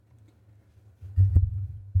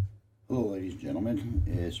Hello, ladies and gentlemen.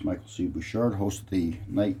 It's Michael C. Bouchard, host of the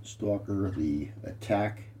Night Stalker, the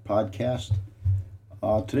Attack podcast.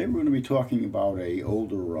 Today we're going to be talking about a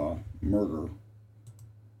older murder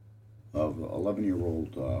of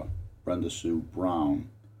 11-year-old Brenda Sue Brown,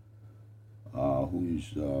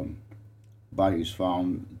 whose body was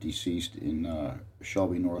found deceased in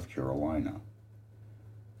Shelby, North Carolina.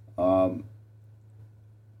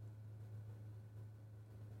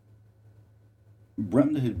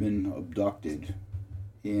 Brenda had been abducted,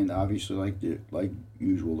 and obviously, like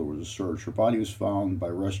usual, there was a search. Her body was found by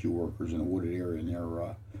rescue workers in a wooded area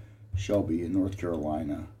near Shelby in North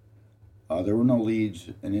Carolina. There were no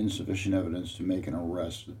leads and insufficient evidence to make an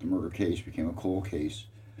arrest. The murder case became a cold case.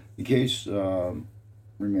 The case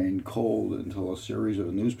remained cold until a series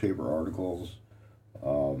of newspaper articles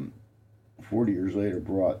 40 years later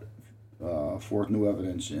brought forth new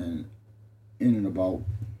evidence in and about,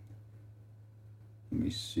 let me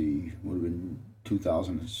see, would have been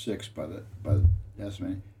 2006 by the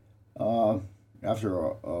estimate.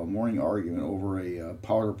 After a morning argument over a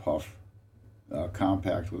powder puff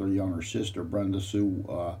compact with her younger sister, Brenda Sue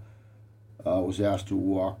was asked to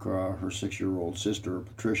walk her 6-year-old sister,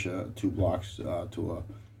 Patricia, 2 blocks to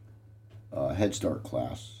a Head Start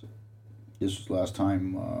class. This was the last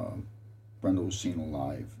time Brenda was seen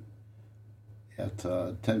alive. At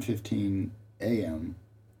 10:15 a.m.,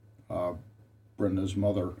 Brenda's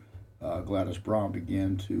mother, Gladys Brown,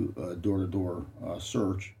 began to door-to-door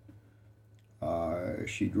search.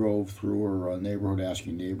 She drove through her neighborhood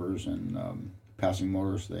asking neighbors and passing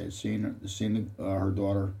motorists they had seen her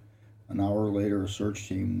daughter. An hour later, a search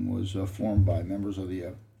team was formed by members of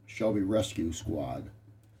the Shelby Rescue Squad.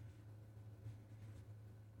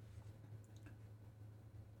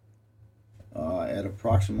 At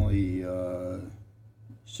approximately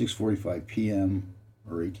 6:45 p.m.,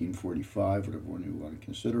 or 1845, whatever one you want to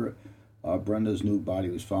consider it, Brenda's nude body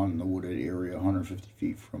was found in the wooded area 150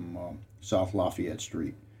 feet from South Lafayette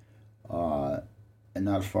Street, and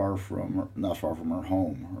not far from her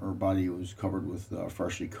home. Her body was covered with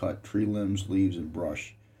freshly cut tree limbs, leaves, and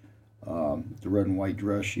brush. The red and white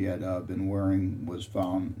dress she had been wearing was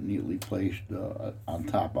found neatly placed on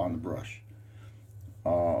the brush.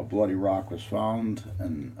 A bloody rock was found,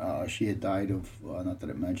 and she had died of, not that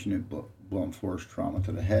I mentioned it, but blunt force trauma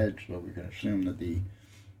to the head, so we can assume that the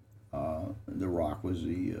rock was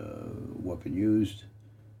the weapon used.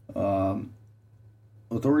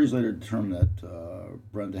 Authorities later determined that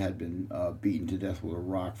Brenda had been beaten to death with a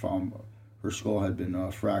rock. Found her skull had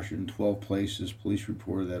been fractured in 12 places. Police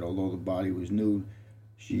reported that although the body was nude,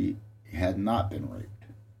 she had not been raped.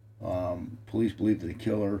 Police believed that the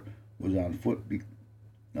killer was on foot due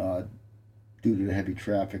to the heavy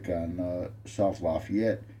traffic on South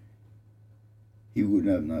Lafayette. He would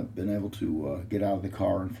not have been able to get out of the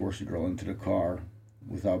car and force the girl into the car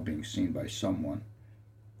without being seen by someone.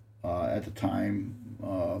 At the time,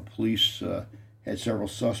 police had several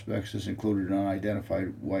suspects. This included an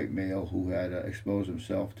unidentified white male who had exposed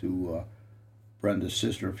himself to Brenda's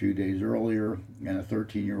sister a few days earlier, and a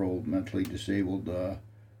 13-year-old mentally disabled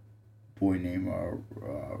boy named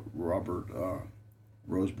Robert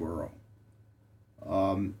Roseborough.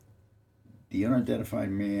 The unidentified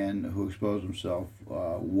man who exposed himself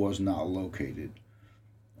was not located.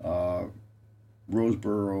 Roseborough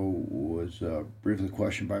was briefly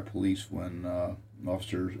questioned by police when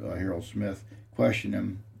Officer Harold Smith questioned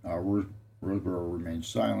him. Roseborough remained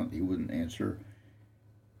silent. He wouldn't answer.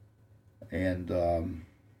 And,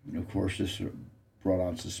 of course, this brought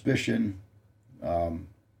on suspicion. Up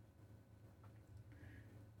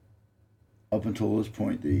until this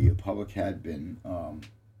point, the public had been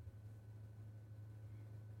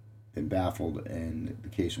baffled, and the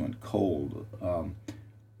case went cold.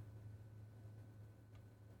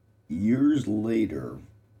 Years later,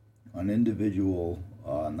 an individual,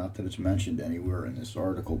 not that it's mentioned anywhere in this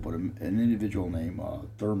article, but an individual named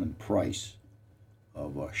Thurman Price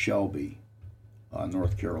of Shelby,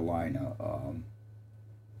 North Carolina,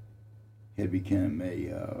 had become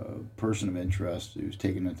a person of interest. He was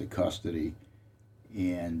taken into custody,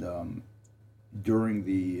 and during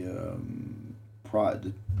he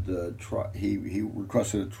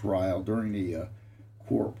requested a trial. During the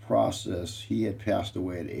court process, he had passed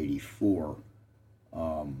away at 84.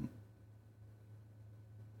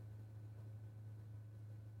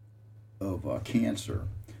 Of cancer.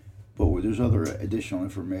 But there's other additional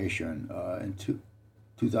information. In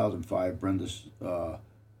 2005, Brenda's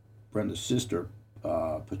sister,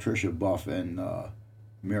 Patricia Buff, and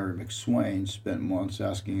Mary McSwain spent months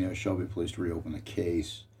asking Shelby police to reopen the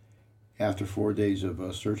case. After 4 days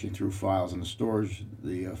of searching through files in the storage,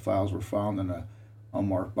 the files were found in a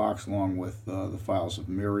unmarked box along with the files of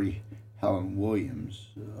Mary Helen Williams'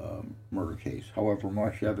 murder case. However,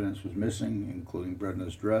 much evidence was missing, including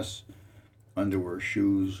Brenda's dress, underwear,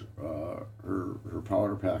 shoes, her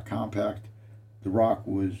powder pack compact. The rock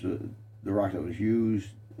that was used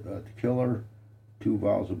to kill her, 2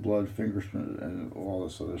 vials of blood, fingerprints, and all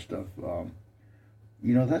this other stuff.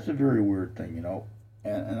 That's a very weird thing,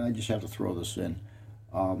 and I just have to throw this in.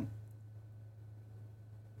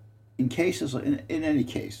 In cases, in any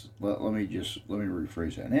case, let me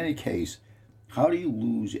rephrase that. In any case, how do you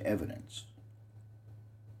lose evidence?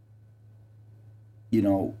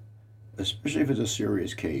 Especially if it's a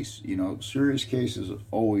serious case. Serious cases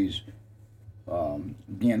always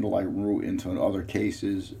dandelight root into other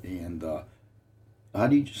cases, and how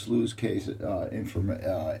do you just lose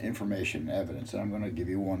information and evidence? And I'm going to give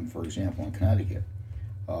you one, for example, in Connecticut.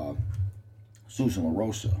 Susan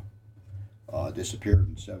LaRosa disappeared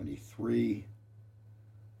in 1973.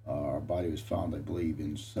 Her body was found, I believe,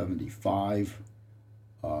 in 1975.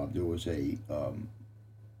 There was a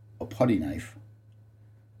putty knife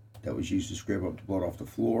that was used to scrape up the blood off the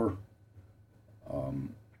floor.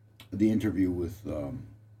 The interview with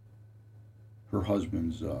her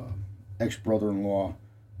husband's ex-brother-in-law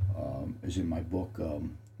is in my book,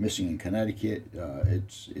 Missing in Connecticut.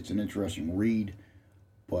 It's an interesting read,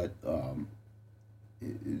 but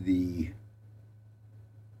the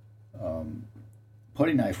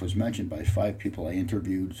putty knife was mentioned by 5 people I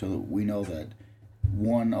interviewed, so that we know that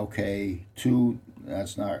 1, okay, 2,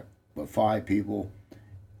 that's not, but 5 people,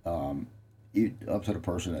 up to the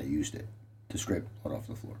person that used it to scrape blood off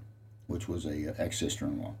the floor, which was a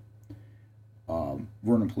ex-sister-in-law.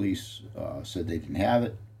 Vernon police said they didn't have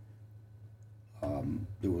it.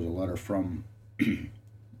 There was a letter from the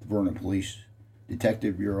Vernon Police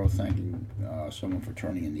Detective Bureau thanking someone for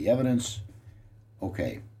turning in the evidence.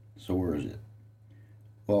 Okay, so where is it?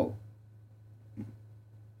 Well,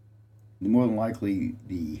 more than likely,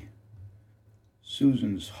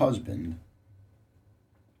 Susan's husband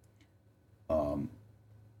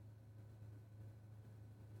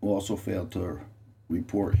also failed to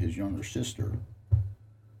report his younger sister,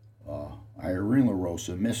 Irene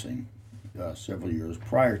LaRosa, missing several years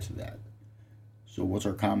prior to that. So what's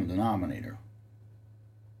our common denominator?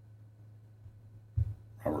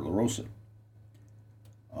 Robert LaRosa.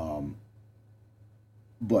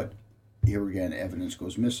 But here again, evidence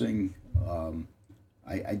goes missing.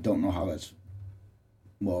 I don't know how that's.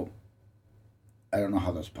 Well, I don't know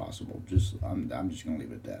how that's possible. I'm just going to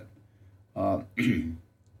leave it at that.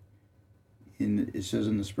 It says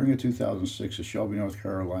in the spring of 2006, a Shelby, North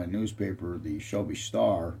Carolina newspaper, the Shelby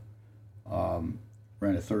Star,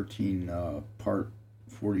 ran a 13-part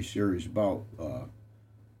 40 series about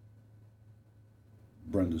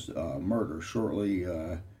Brenda's murder. Shortly,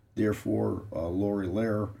 therefore, Lori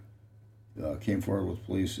Lair came forward with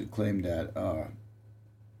police and claimed that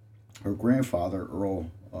her grandfather,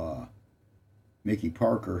 Earl Mickey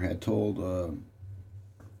Parker, had told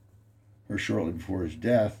her shortly before his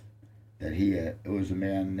death that it was a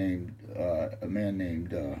man named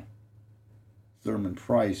Thurman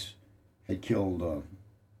Price had killed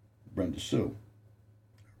Brenda.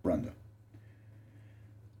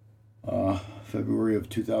 February of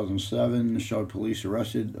 2007, the Charlotte police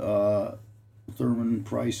arrested Thurman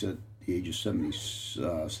Price at the age of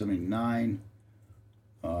 79.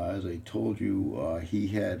 As I told you, he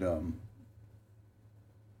had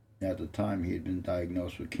at the time he had been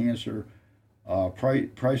diagnosed with cancer.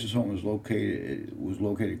 Price's home was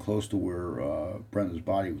located close to where Brenda's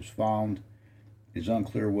body was found. It's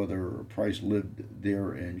unclear whether Price lived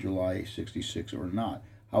there in July '66 or not.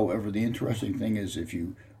 However, the interesting thing is, if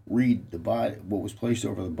you read the body, what was placed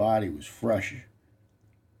over the body was fresh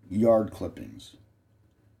yard clippings,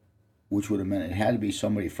 which would have meant it had to be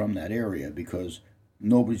somebody from that area, because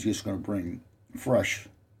nobody's just going to bring fresh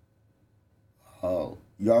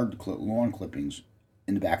lawn clippings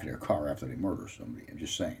in the back of their car after they murder somebody. I'm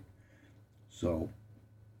just saying. So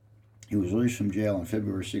he was released from jail on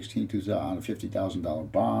February 16, 2000 on a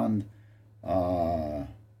 $50,000 bond.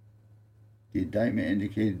 The indictment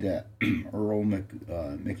indicated that Earl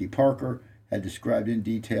Mickey Parker had described in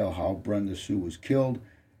detail how Brenda Sue was killed,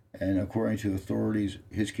 and according to authorities,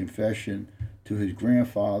 his confession to his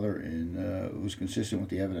grandfather was consistent with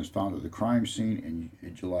the evidence found at the crime scene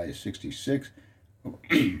in July of '66.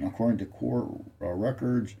 According to court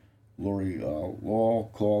records, Lori Law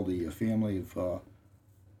called the family of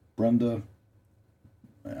Brenda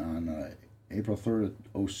on April 3rd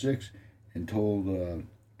of '06 and told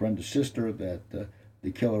Brenda's sister that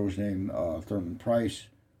the killer was named Thurman Price,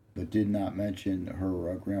 but did not mention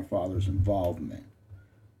her grandfather's involvement.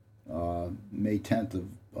 May 10th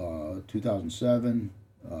of 2007,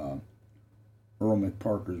 Earl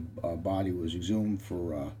McParker's body was exhumed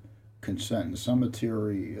for consent in the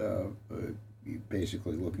cemetery,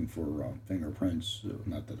 basically looking for fingerprints,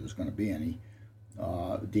 not that there's going to be any,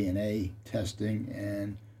 DNA testing,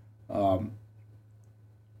 and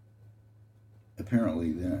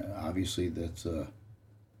apparently, obviously, that's the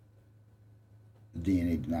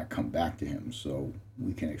DNA did not come back to him, so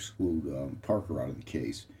we can exclude Parker out of the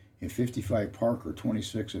case. In 55, Parker,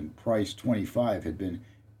 26, and Price, 25, had been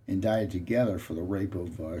indicted together for the rape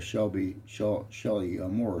of Shelley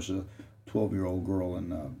Morris, a 12-year-old girl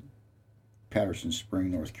in Patterson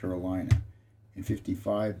Spring, North Carolina. In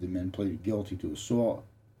 55, the men pleaded guilty to assault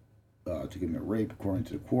to commit rape, according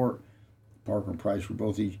to the court. Parker and Price were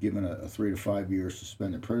both each given a 3 to 5 year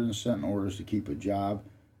suspended prison sentence, orders to keep a job,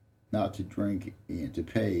 not to drink, and to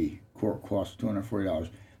pay court costs of $240.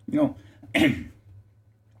 You know,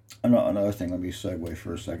 another thing, let me segue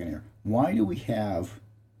for a second here. Why do we have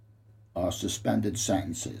suspended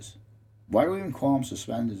sentences? Why do we even call them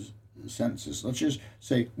suspended sentences? Let's just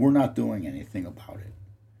say we're not doing anything about it.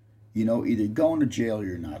 You know, either going to jail or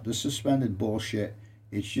you're not. This suspended bullshit,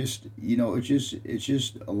 it's just, you know, it's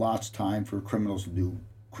just a lot's time for criminals to do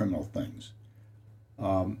criminal things.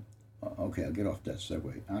 Okay, I'll get off that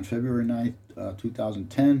segue. On February 9th,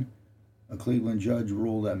 2010, a Cleveland judge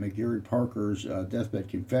ruled that McGarry Parker's deathbed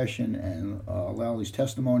confession and Lally's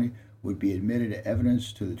testimony would be admitted as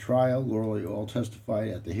evidence to the trial. Lorelei all testified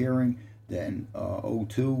at the hearing that in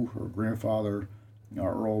 2002, her grandfather,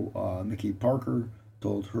 Earl Mickey Parker,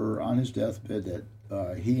 told her on his deathbed that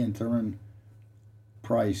he and Thurman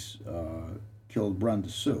Price killed Brenda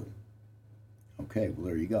Sue. Okay, well,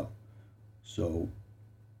 there you go. So,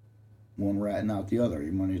 one ratting out the other,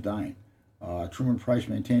 even when he's dying. Truman Price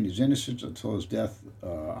maintained his innocence until his death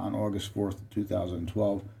on August 4th,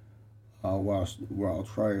 2012, while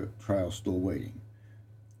trial still waiting.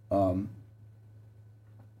 You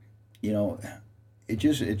know, it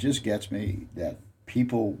just gets me that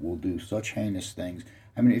people will do such heinous things.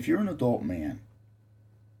 I mean, if you're an adult man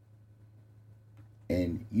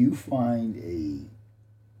and you find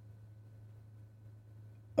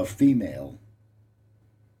a female,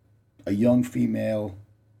 a young female,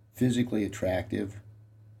 physically attractive,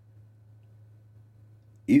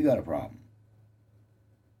 you got a problem.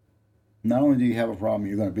 Not only do you have a problem,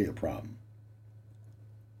 you're going to be a problem.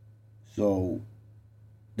 So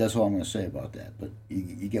that's all I'm going to say about that. But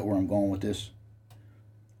you get where I'm going with this?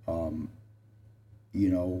 You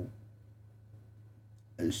know,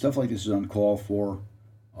 stuff like this is uncalled for.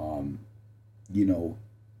 You know,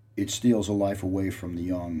 it steals a life away from the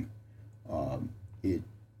young. It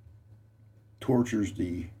tortures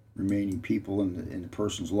the remaining people in the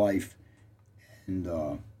person's life. And,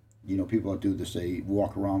 you know, people that do this, they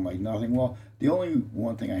walk around like nothing. Well, the only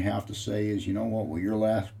one thing I have to say is, you know what, with your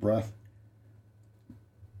last breath,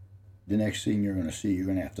 the next thing you're going to see, you're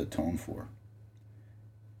going to have to atone for.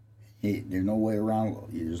 There's no way around.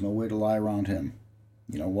 There's no way to lie around him.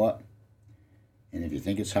 You know what? And if you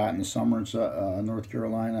think it's hot in the summer in North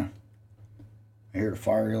Carolina, I hear the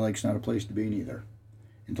Fiery Lake's not a place to be neither.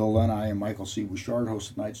 Until then, I am Michael C. Bouchard, host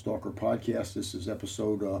of the Night Stalker podcast. This is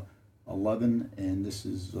episode 11, and this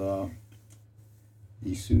is the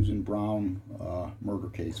Susan Brown murder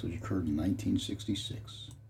case, which occurred in 1966.